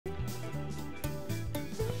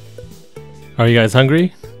Are you guys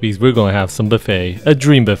hungry? Because we're gonna have some buffet, a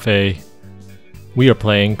dream buffet. We are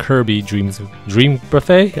playing Kirby Dream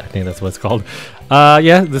Buffet. I think that's what it's called.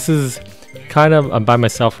 Yeah, this is kind of, I'm by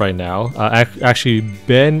myself right now. Actually,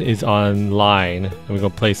 Ben is online, and we're gonna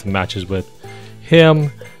play some matches with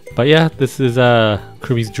him. But yeah, this is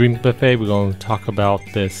Kirby's Dream Buffet. We're gonna talk about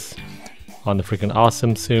this on the Freakin'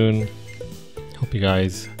 Awesome soon. Hope you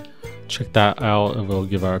guys check that out, and we'll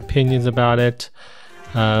give our opinions about it.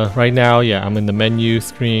 Right now, yeah, I'm in the menu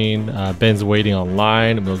screen. Ben's waiting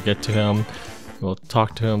online. We'll get to him. We'll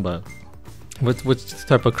talk to him. But which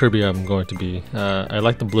type of Kirby I'm going to be? I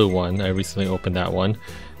like the blue one. I recently opened that one.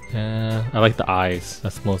 I like the eyes.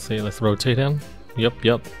 That's mostly. Let's rotate him.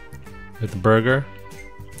 Yep. With the burger.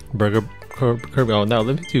 Kirby. Oh no,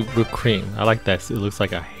 let me do whipped cream. I like that. It looks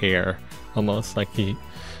like a hair, almost like he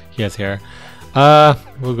has hair.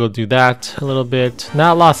 We'll go do that a little bit.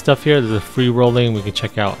 Not a lot of stuff here. There's a free rolling we can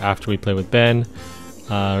check out after we play with Ben.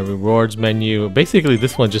 Rewards menu. Basically,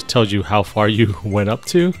 this one just tells you how far you went up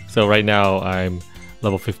to. So right now I'm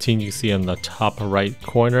level 15. You see in the top right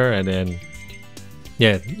corner, and then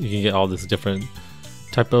yeah, you can get all this different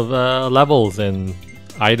type of levels and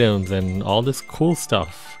items and all this cool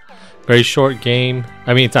stuff. Very short game.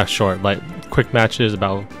 I mean, it's not short, like quick matches.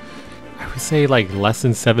 About, I would say, like less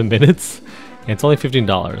than 7 minutes. And it's only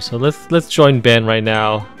 $15. So let's join Ben right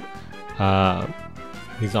now.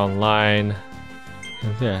 He's online.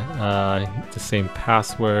 And yeah, the same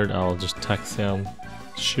password. I'll just text him.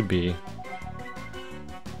 Should be.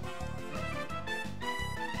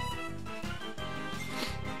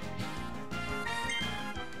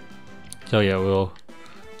 So yeah, we'll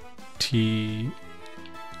TFA.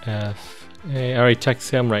 I already text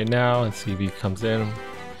him right now and see if he comes in.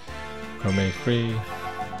 Gourmet free.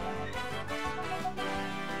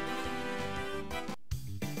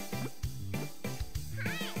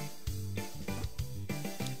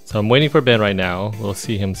 So I'm waiting for Ben right now. We'll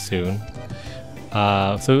see him soon.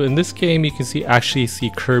 So in this game, you can actually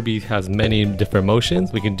see Kirby has many different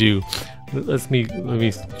motions. We can do. Let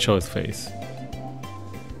me show his face.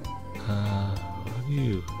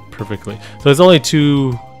 Perfectly. So there's only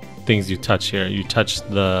two things you touch here. You touch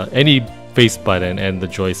any face button and the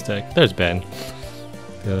joystick. There's Ben.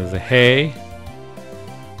 There's a hey.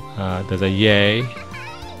 There's a yay.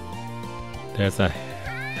 There's a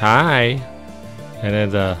hi.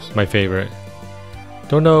 And then my favorite.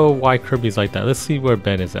 Don't know why Kirby's like that. Let's see where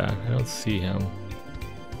Ben is at. I don't see him.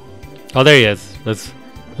 Oh, there he is. Let's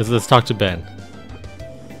talk to Ben.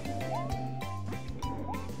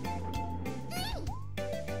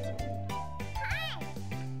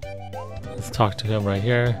 Let's talk to him right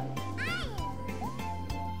here.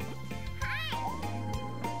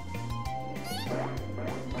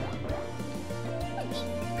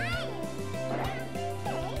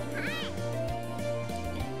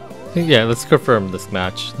 Yeah, let's confirm this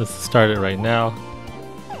match. Let's start it right now.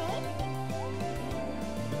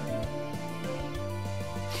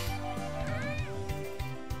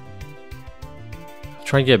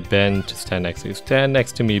 Try and get Ben to stand next to you. Stand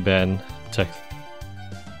next to me, Ben. Text.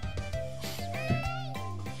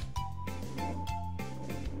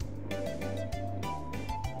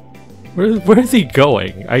 Where is he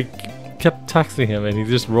going? I kept texting him and he's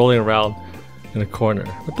just rolling around in a corner.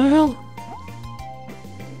 What the hell?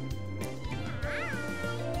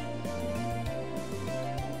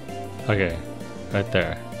 Okay, right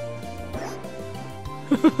there.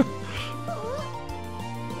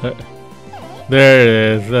 There it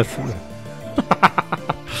is. That's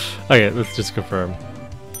okay. Let's just confirm.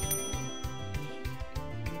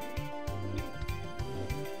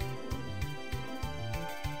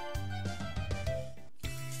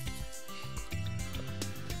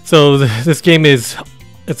 So this game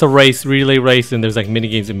it's a race, relay race, and there's like mini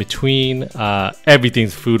games in between.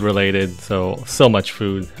 Everything's food related, so much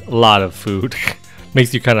food, a lot of food.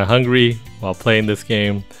 Makes you kind of hungry while playing this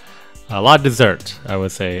game. A lot of dessert, I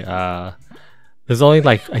would say. There's only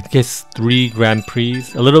like, I guess, 3 Grand Prix.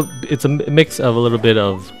 It's a mix of a little bit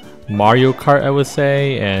of Mario Kart, I would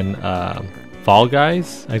say, and Fall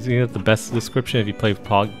Guys. I think that's the best description if you play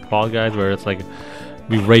Fall Guys, where it's like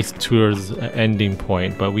we race towards an ending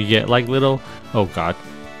point, but we get like little. Oh god.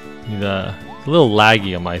 It's a little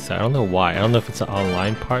laggy on my side. I don't know why. I don't know if it's an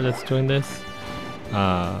online part that's doing this.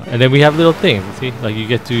 And then we have little things. See, like you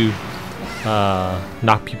get to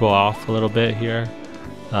knock people off a little bit here.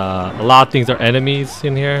 A lot of things are enemies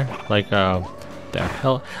in here. Like the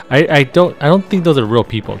hell. I don't think those are real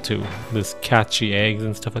people too. This catchy eggs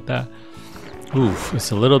and stuff like that. Oof,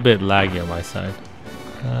 it's a little bit laggy on my side.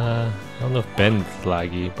 I don't know if Ben's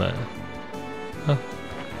laggy, but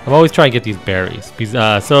I'm always trying to get these berries.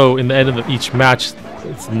 Because, so in the end of each match,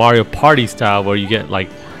 it's Mario Party style where you get like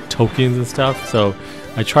tokens and stuff. So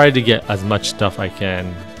I try to get as much stuff I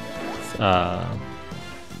can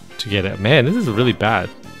to get it. Man, this is really bad.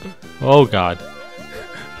 Oh god.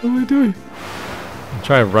 What am I doing? I'm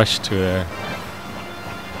trying to rush to there.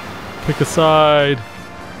 Pick a side.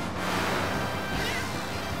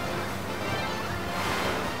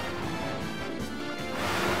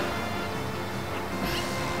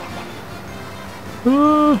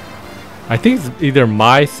 I think it's either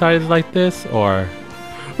my side is like this or...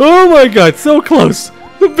 Oh my god, so close!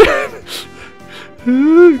 Give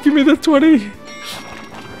me the 20!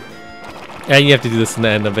 And you have to do this in the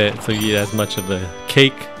end of it, so you get as much of the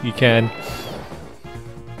cake you can.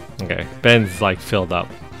 Okay, Ben's like filled up.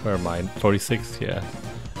 Where am I? 46? Yeah.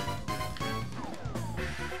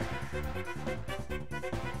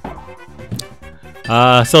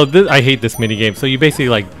 So this, I hate this mini game. So you basically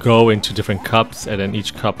like go into different cups, and then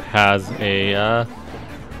each cup has a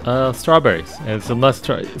strawberries, and it's a must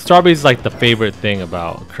try. Strawberries is like the favorite thing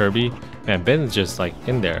about Kirby. Man, Ben's just like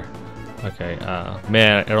in there. Okay,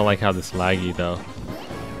 man, I don't like how this laggy though.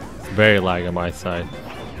 It's very lag on my side.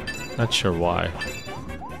 Not sure why.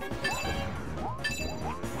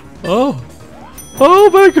 Oh! Oh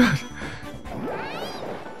my god!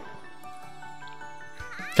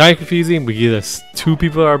 Kind of confusing. We either two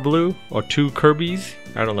people are blue or two Kirbys.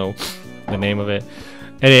 I don't know the name of it.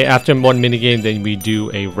 And then after one minigame, then we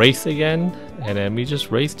do a race again, and then we just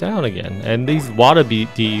race down again. And these water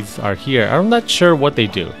bees are here. I'm not sure what they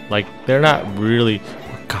do. Like, they're not really...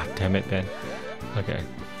 Oh, god damn it, Ben. Okay.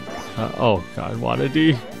 Oh god, water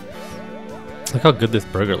bee. Look how good this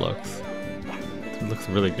burger looks. It looks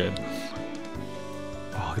really good.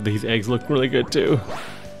 Oh, these eggs look really good too.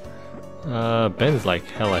 Ben's like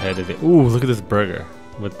hell ahead of it. Ooh, look at this burger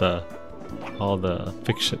with the all the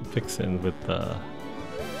fixin with the...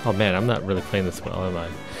 Oh man, I'm not really playing this well, am I?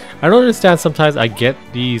 I don't understand. Sometimes I get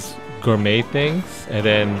these gourmet things and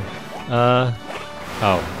then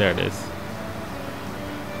oh, there it is.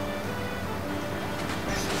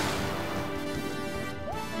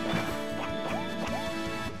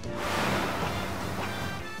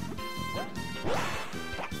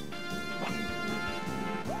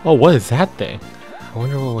 Oh, what is that thing? I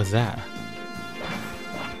wonder what was that.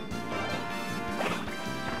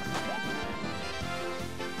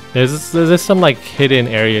 There's some like hidden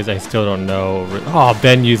areas I still don't know. Oh,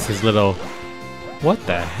 Ben used his little... What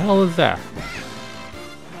the hell is that?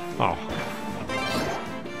 Oh.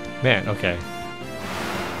 Man, okay.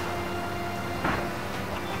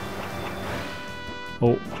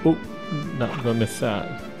 Oh, not gonna miss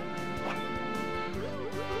that.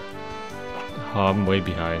 Oh, I'm way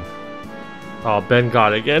behind. Oh, Ben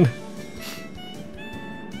got it again.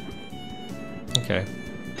 Okay.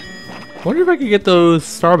 Wonder if I could get those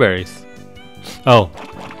strawberries. Oh.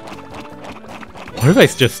 What if I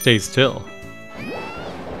just stay still?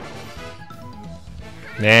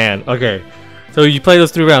 Man, okay. So you play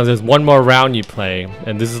those 3 rounds. There's one more round you play,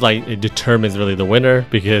 and this is like, it determines really the winner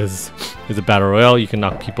because it's a battle royale. You can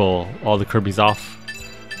knock people, all the Kirbys off.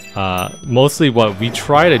 Mostly what we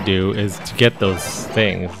try to do is to get those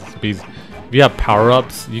things, because if you have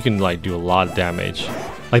power-ups, you can like do a lot of damage.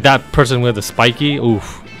 Like that person with the spiky,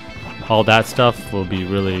 oof. All that stuff will be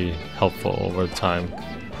really helpful over time.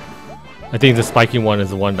 I think the spiky one is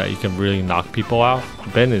the one that you can really knock people out.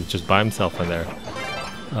 Ben is just by himself in there.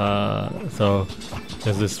 So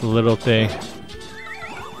there's this little thing.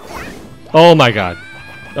 Oh my god.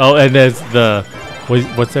 Oh, and there's the...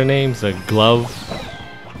 What's their names? The glove?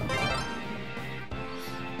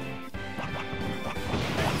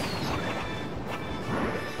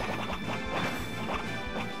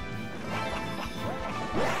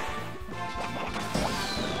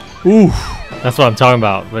 Ooh, that's what I'm talking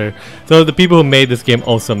about. So the people who made this game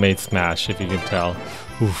also made Smash, if you can tell.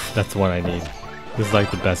 Oof, that's the one I need. This is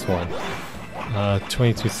like the best one.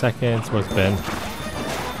 22 seconds. Where's Ben?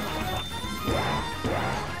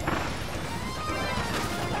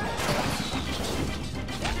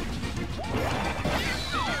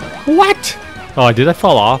 What? Oh, did I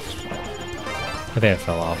fall off? I think I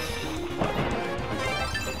fell off.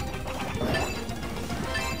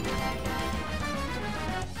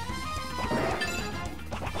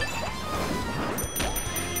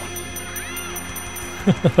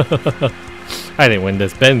 I didn't win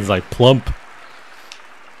this. Ben's like plump.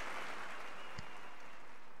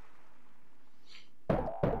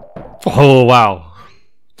 Oh wow.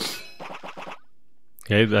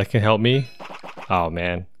 Okay, that can help me. Oh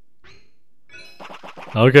man.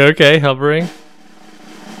 Okay, hovering.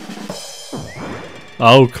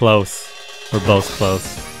 Oh, close. We're both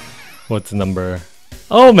close. What's number?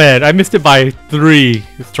 Oh man, I missed it by 3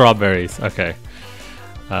 strawberries. Okay.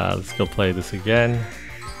 Let's go play this again.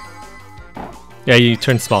 Yeah, you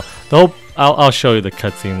turn small. The whole I'll show you the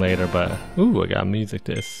cutscene later, but ooh, I got music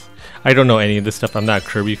disc. I don't know any of this stuff. I'm not a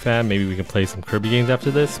Kirby fan. Maybe we can play some Kirby games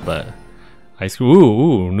after this, but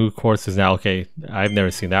ooh, new courses now. Okay, I've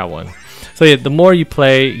never seen that one. So yeah, the more you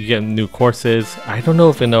play, you get new courses. I don't know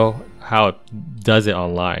if I know how it does it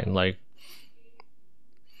online. Like,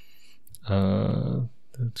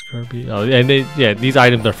 that's Kirby. Oh, and yeah, these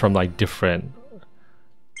items are from like different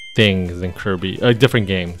things in Kirby, different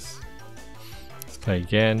games. Let's play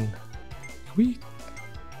again. Can we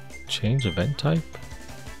change event type?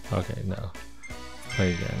 Okay, no. Let's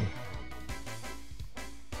play again.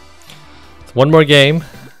 So one more game.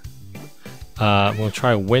 I'm gonna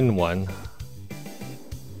try win one.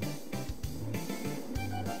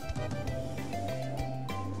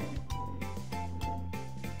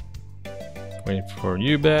 Waiting for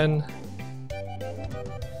you, Ben.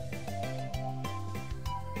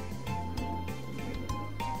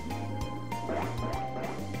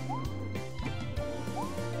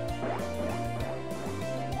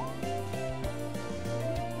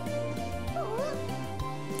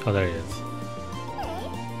 Oh, there he is.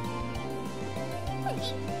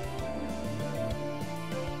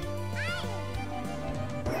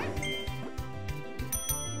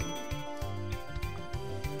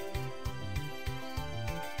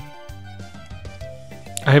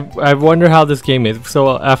 I wonder how this game is.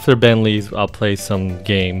 So after Ben leaves, I'll play some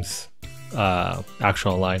games,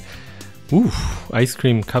 actual online. Oof, ice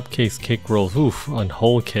cream, cupcakes, cake rolls, oof, on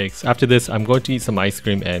whole cakes. After this, I'm going to eat some ice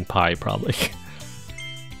cream and pie, probably.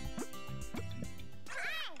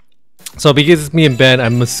 So because it's me and Ben,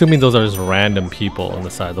 I'm assuming those are just random people on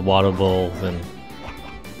the side, the water bowls and...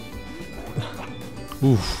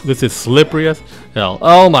 Oof, this is slippery as hell.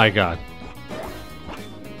 Oh my god.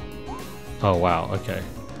 Oh wow, okay.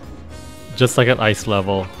 Just like an ice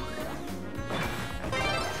level.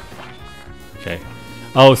 Okay.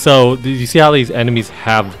 Oh, so did you see how these enemies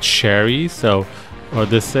have cherries? So, or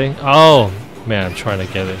this thing? Oh man, I'm trying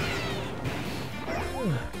to get it.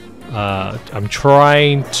 I'm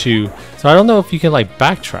trying to. So I don't know if you can like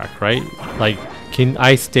backtrack, right? Like, can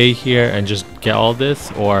I stay here and just get all this,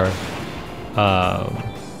 or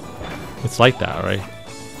it's like that, right?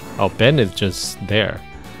 Oh, Ben is just there.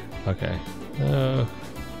 Okay.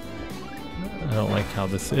 I don't like how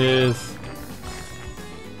this is.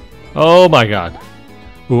 Oh my god.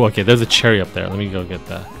 Ooh, okay, there's a cherry up there. Let me go get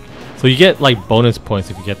that. So you get like bonus points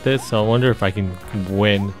if you get this. So I wonder if I can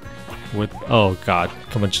win with... Oh god.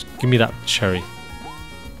 Come on, just give me that cherry.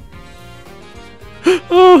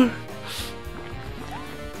 Oh.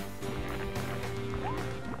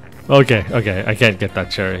 Okay, okay, I can't get that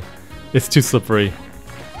cherry. It's too slippery.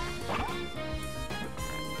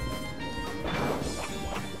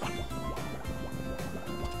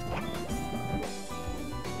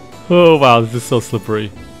 Oh wow, this is so slippery.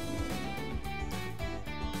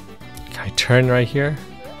 Can I turn right here?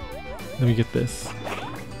 Let me get this.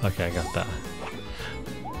 Okay, I got that.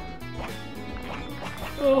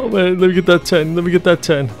 Oh man, let me get that 10. Let me get that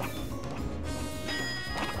 10.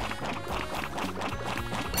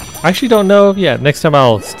 I actually don't know. Yeah, next time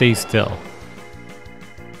I'll stay still.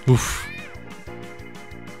 Oof.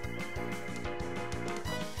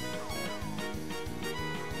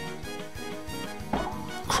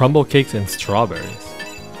 Crumble cakes and strawberries.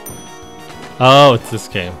 Oh, it's this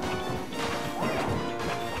game.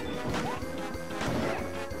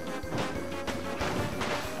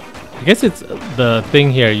 I guess it's the thing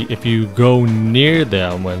here, if you go near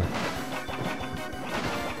them when...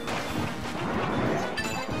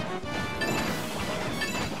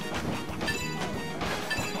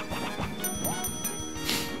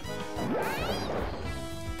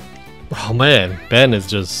 Oh man, Ben is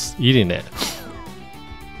just eating it.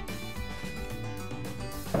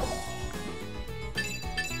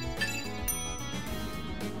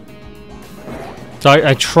 So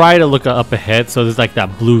I try to look up ahead, so there's like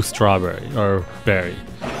that blue strawberry or berry.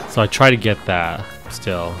 So I try to get that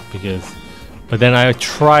still because, but then I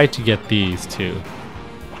try to get these too.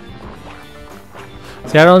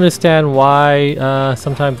 See, I don't understand why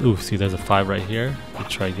sometimes. Ooh, see, there's a 5 right here. I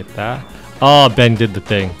try to get that. Oh, Ben did the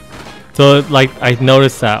thing. So like I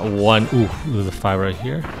noticed that one. Ooh, there's a 5 right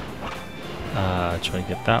here. Try to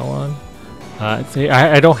get that one. See,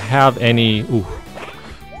 I don't have any. Ooh.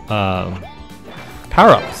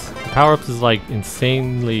 Power-ups. Power-ups is like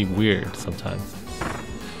insanely weird sometimes.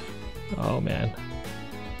 Oh man.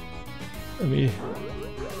 Let me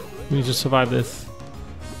just survive this.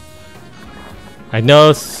 I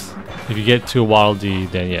know If you get too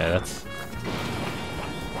wildy, then yeah, that's...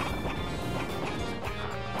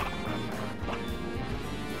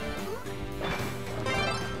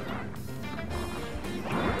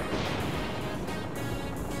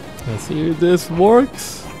 Let's see if this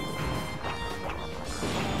works.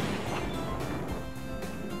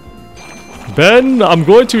 Ben, I'm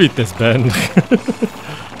going to eat this, Ben.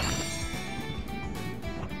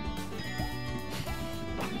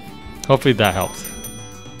 Hopefully that helps.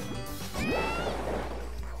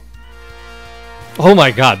 Oh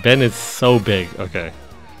my god, Ben is so big. Okay.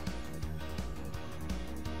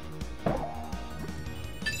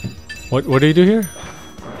 What do you do here?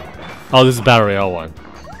 Oh, this is Battle Royale 1.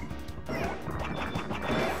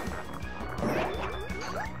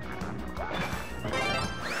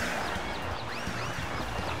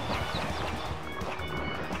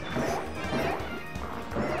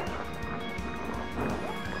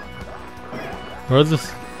 Where is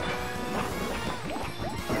this?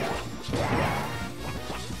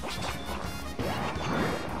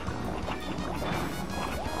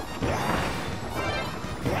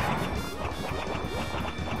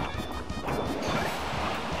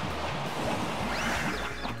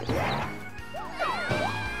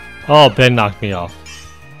 Oh, Ben knocked me off.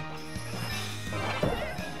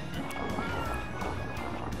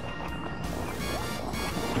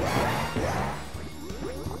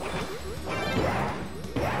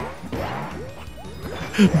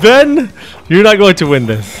 Ben, you're not going to win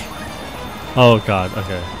this. Oh god,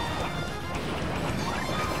 okay.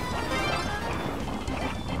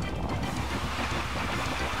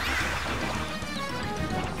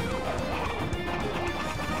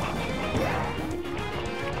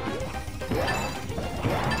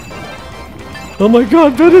 Oh my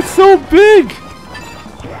god, Ben is so big!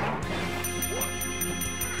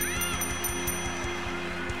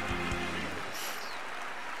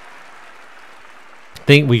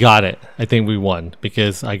 I think we got it. I think we won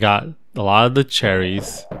because I got a lot of the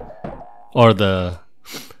cherries. Or the...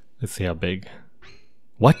 Let's see how big.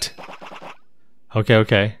 What? Okay,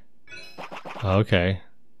 okay. Okay.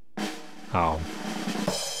 Oh.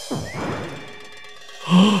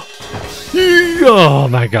 Oh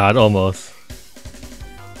my god, almost.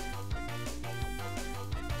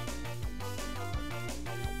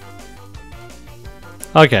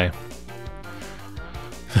 Okay.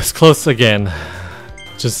 It's close again.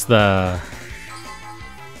 Just so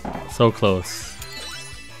close.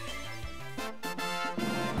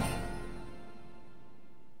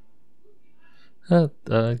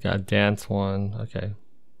 Got dance one. Okay.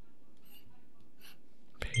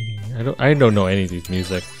 Painting. I don't know any of these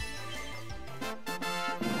music.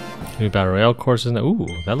 New battle royale courses. Ooh,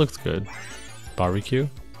 that looks good. Barbecue.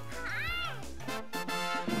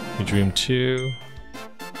 New Dream 2.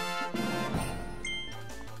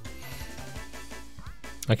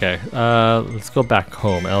 Okay, let's go back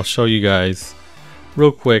home. I'll show you guys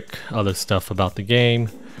real quick other stuff about the game.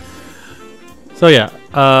 So yeah,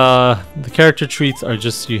 the character treats are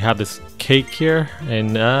just, you have this cake here,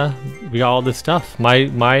 and we got all this stuff.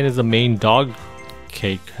 Mine is a main dog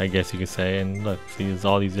cake, I guess you could say, and look, see, there's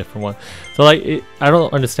all these different ones. So like, I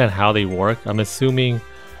don't understand how they work. I'm assuming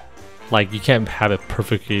like you can't have it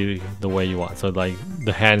perfectly the way you want. So like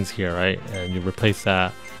the hand's here, right? And you replace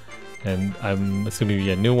that. And I'm assuming you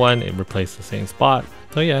get a new one, it replaces the same spot.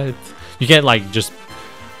 So yeah, you can't like just,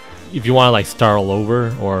 if you want to like start all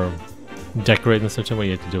over or decorate in such a way,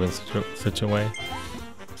 you have to do it in such a way.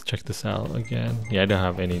 Let's check this out again. Yeah, I don't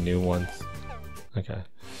have any new ones. Okay.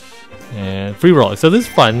 And free rolling. So this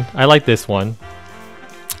is fun. I like this one.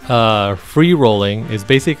 Free rolling is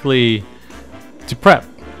basically to prep.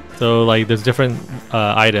 So like there's different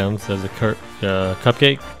items. There's a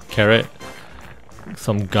cupcake, carrot,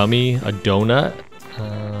 some gummy, a donut.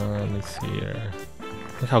 Let me see here.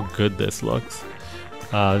 Look how good this looks.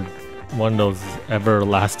 One of those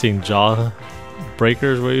everlasting jaw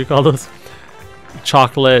breakers, what do you call those?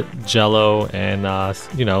 Chocolate, jello, and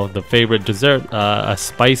you know, the favorite dessert, a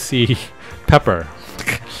spicy pepper.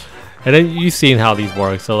 And then you've seen how these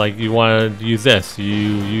work. So like you want to use this, you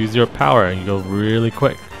use your power and you go really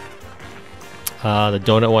quick. The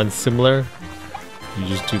donut one's similar. You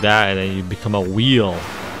just do that and then you become a wheel.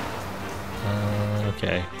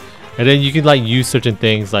 Okay. And then you can like use certain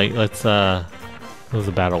things, like let's what was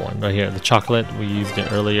the battle one right here, the chocolate, we used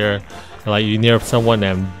it earlier. And, like you near someone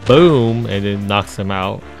and boom, and it knocks them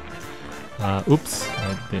out. Oops,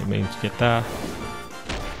 I didn't mean to get that.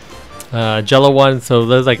 Jello one, so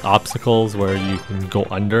there's like obstacles where you can go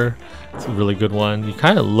under. It's a really good one. You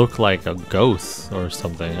kind of look like a ghost or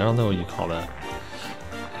something. I don't know what you call that.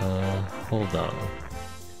 Hold on.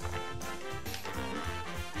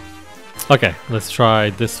 Okay, let's try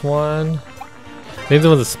this one. I think this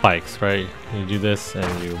one's the spikes, right? You do this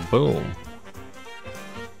and you boom.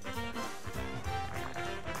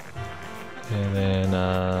 And then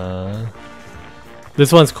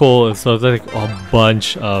this one's cool. So it's like a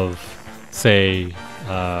bunch of, say,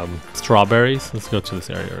 strawberries. Let's go to this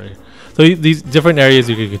area right here. So these different areas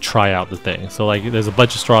you can try out the thing. So like there's a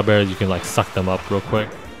bunch of strawberries, you can like suck them up real quick.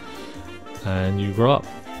 And you grow up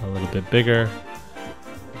a little bit bigger.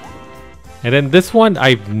 And then this one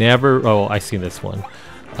I've never, oh, I've seen this one.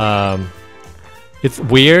 It's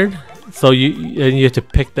weird. So you have to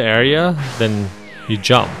pick the area, then you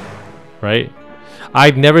jump, right?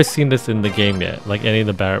 I've never seen this in the game yet, like any of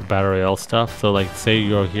the Battle Royale stuff. So like say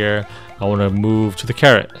you're here, I want to move to the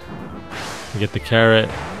carrot. You get the carrot,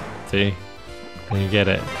 see? And you get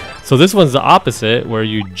it. So this one's the opposite, where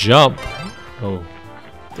you jump. Oh,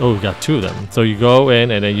 we got two of them. So you go in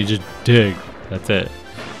and then you just dig. That's it.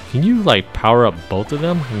 Can you like power up both of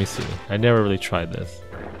them? Let me see. I never really tried this.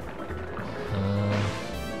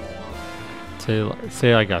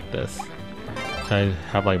 Say I got this. Can I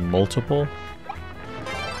have like multiple?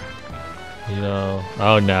 You know,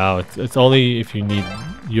 oh no, it's only if you need,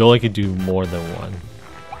 you only can do more than one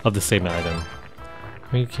of the same item.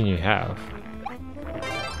 How many can you have?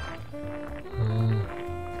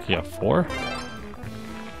 You have 4?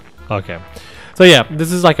 Okay, so yeah,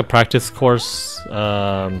 this is like a practice course.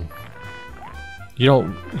 I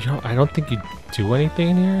don't think you do anything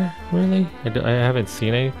in here, really. I haven't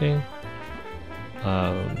seen anything.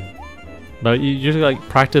 But you usually like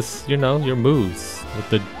practice, you know, your moves with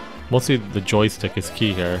the. Mostly the joystick is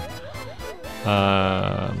key here.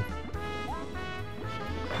 Yeah,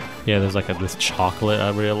 there's like this chocolate I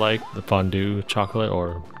really like, the fondue chocolate,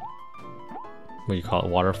 or what do you call it,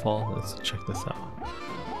 waterfall. Let's check this out.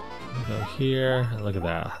 Go here. Look at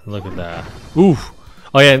that. Look at that. Oof.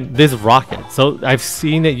 Oh yeah, and this rocket. So I've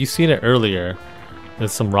seen it. You've seen it earlier.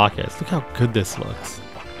 There's some rockets. Look how good this looks.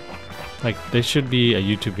 Like there should be a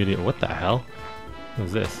YouTube video. What the hell? What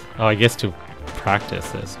is this? Oh, I guess to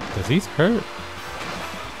practice this. Does these hurt?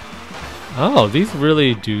 Oh, these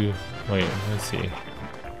really do. Wait, let's see.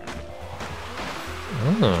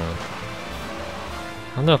 Oh.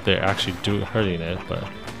 I don't know if they're actually hurting it, but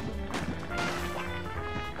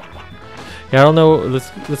yeah, I don't know.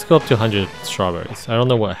 Let's go up to 100 strawberries. I don't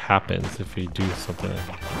know what happens if we do something.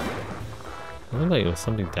 I looked like there was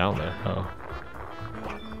something down there. Oh.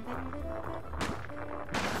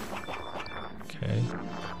 Okay.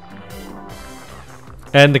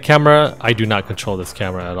 And the camera, I do not control this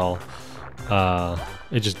camera at all.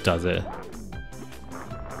 It just does it.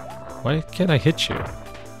 Why can't I hit you?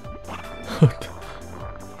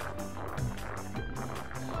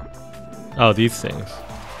 Oh, these things.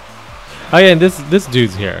 Oh yeah, and this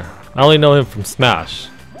dude's here. I only know him from Smash.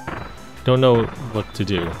 Don't know what to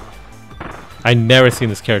do. I never seen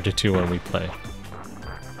this character too when we play.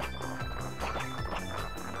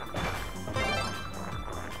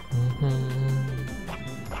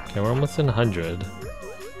 Okay, we're almost in 100.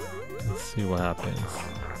 Let's see what happens.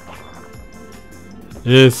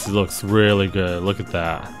 This looks really good. Look at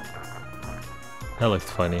that. That looks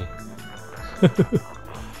funny.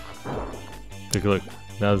 Look.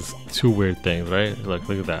 That was 2 weird things, right? Look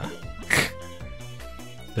at that.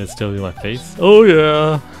 Did it still in my face? Oh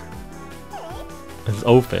yeah! It's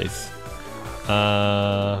O face.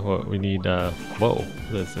 What we need, whoa,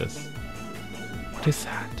 what is this? What is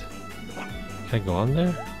that? Can I go on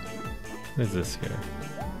there? What is this here?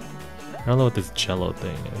 I don't know what this jello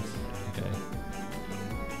thing is. Okay.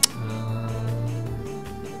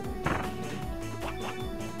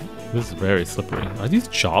 This is very slippery. Are these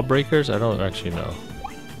jawbreakers? I don't actually know.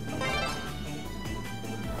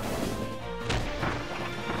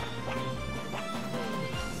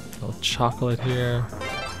 Little chocolate here.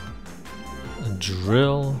 A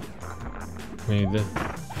drill. Maybe.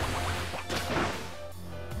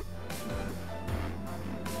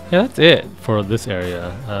 Yeah, that's it for this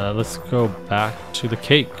area. Let's go back to the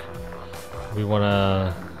cake. We want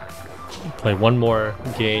to play one more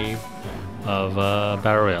game of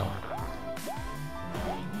Battle Royale.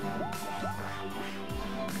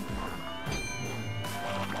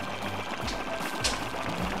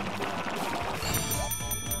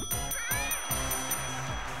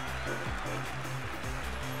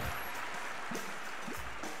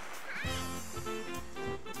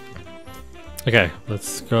 Okay,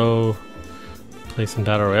 let's go play some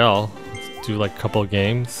Battle Royale. Let's do like a couple of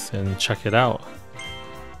games and check it out.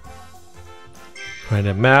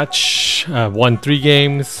 Random match. Won 3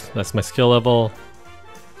 games. That's my skill level.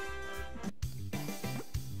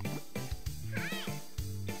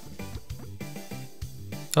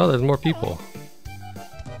 Oh, there's more people.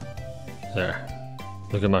 There.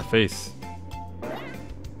 Look at my face.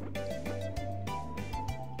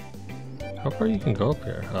 How far you can go up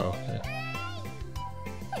here? Oh, okay.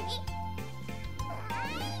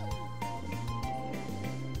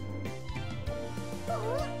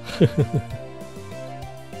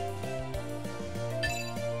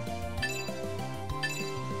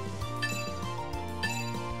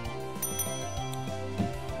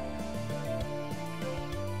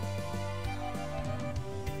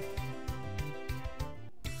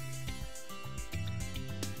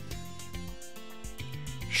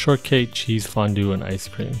 Shortcake, cheese fondue, and ice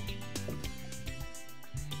cream.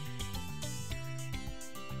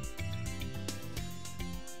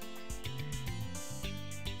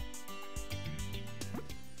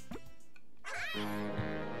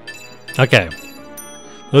 Okay,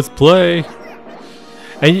 let's play.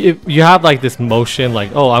 And you have like this motion,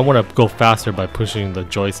 like, oh, I want to go faster by pushing the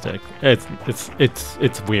joystick.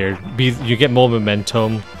 It's weird because you get more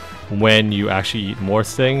momentum when you actually eat more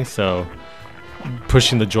things, so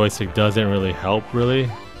pushing the joystick doesn't really help, really.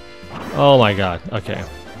 Oh my god, okay.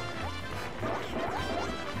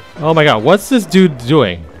 Oh my god, what's this dude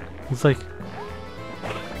doing? He's like...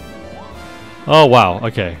 Oh wow,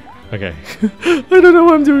 okay, okay. I don't know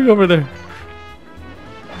what I'm doing over there.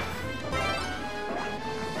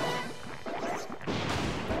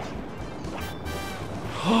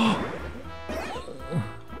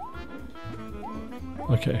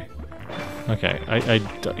 Okay. Okay, I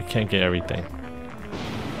can't get everything.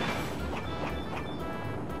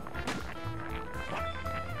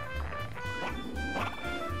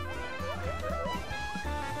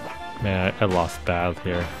 Man, I lost bad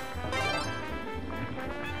here.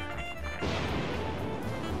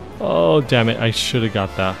 Oh, damn it. I should have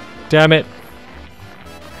got that. Damn it.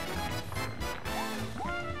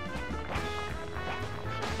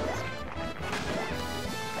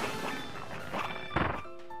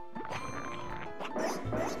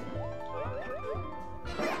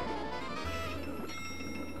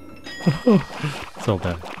 So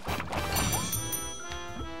bad.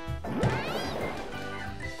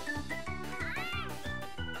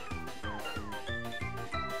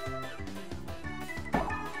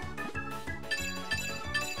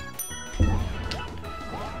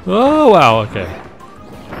 Oh wow, okay.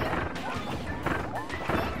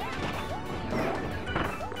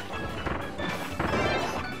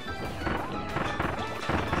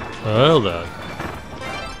 Hold on.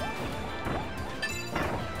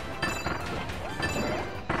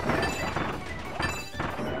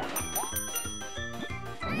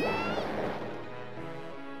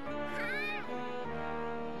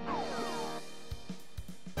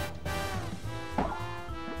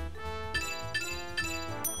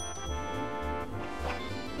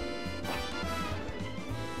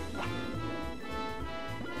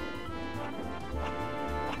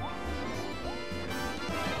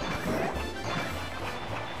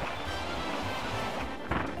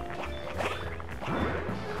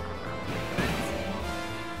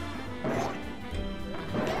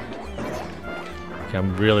 Okay,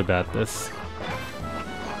 I'm really bad at this.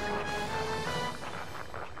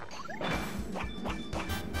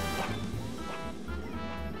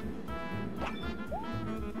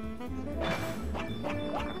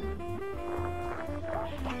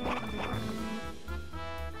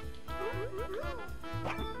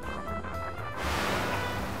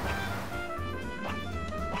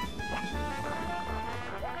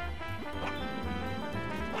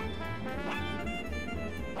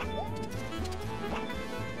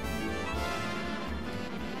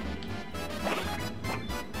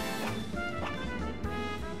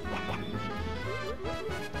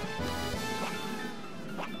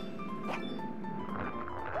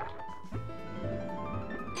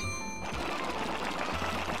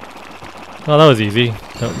 Oh, that was easy.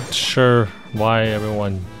 Not sure why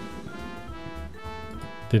everyone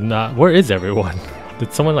did not. Where is everyone?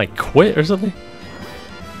 Did someone like quit or something?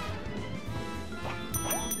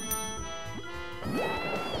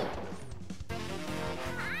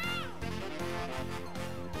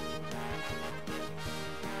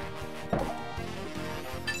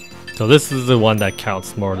 So this is the one that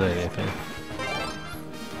counts more than anything.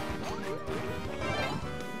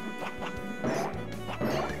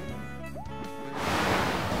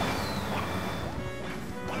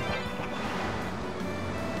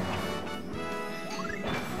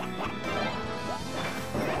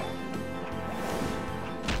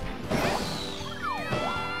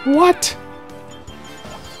 What?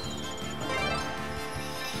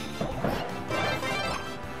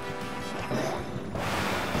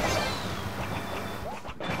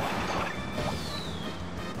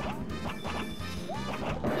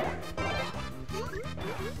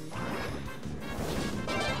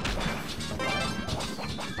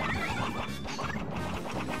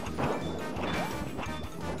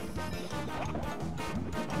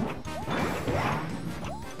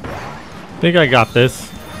 think I got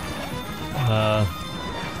this.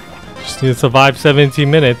 Just need to survive 17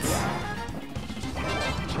 minutes.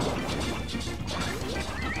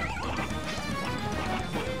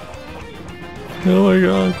 Oh my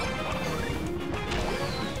god.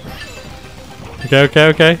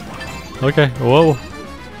 Okay. Whoa.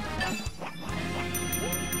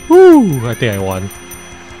 Woo! I think I won.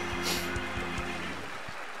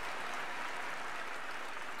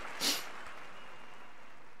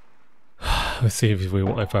 Let's see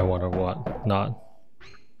if I won or what. Not.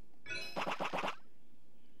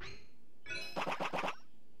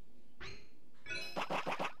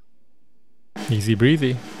 Easy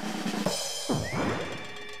breezy.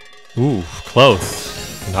 Ooh,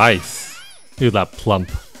 close. Nice. Look at that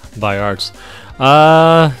plump by arts.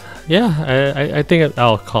 Yeah, I think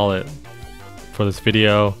I'll call it for this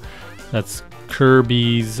video. That's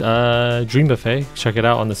Kirby's Dream Buffet. Check it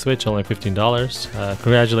out on the Switch, only $15.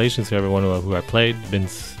 Congratulations to everyone who I played.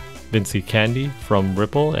 Vincey Candy from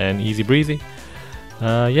Ripple and Easy Breezy.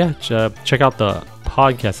 Yeah, check out the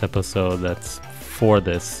podcast episode that's for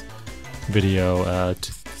this video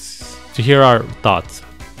to hear our thoughts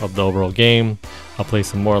of the overall game. I'll play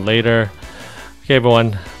some more later. Okay,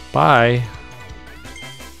 everyone. Bye.